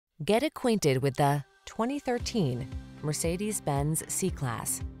Get acquainted with the 2013 Mercedes-Benz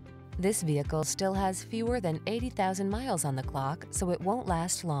C-Class. This vehicle still has fewer than 80,000 miles on the clock, so it won't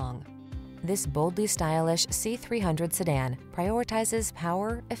last long. This boldly stylish C300 sedan prioritizes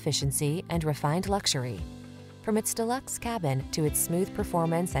power, efficiency, and refined luxury. From its deluxe cabin to its smooth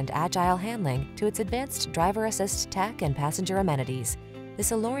performance and agile handling to its advanced driver assist tech and passenger amenities,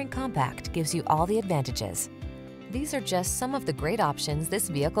 this alluring compact gives you all the advantages. These are just some of the great options this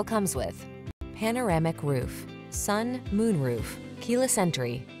vehicle comes with: panoramic roof, sun, moon roof, keyless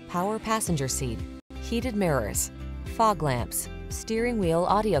entry, power passenger seat, heated mirrors, fog lamps, steering wheel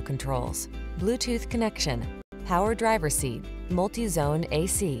audio controls, Bluetooth connection, power driver seat, multi-zone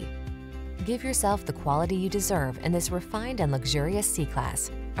AC. Give yourself the quality you deserve in this refined and luxurious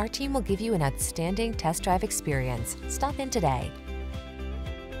C-Class. Our team will give you an outstanding test drive experience. Stop in today.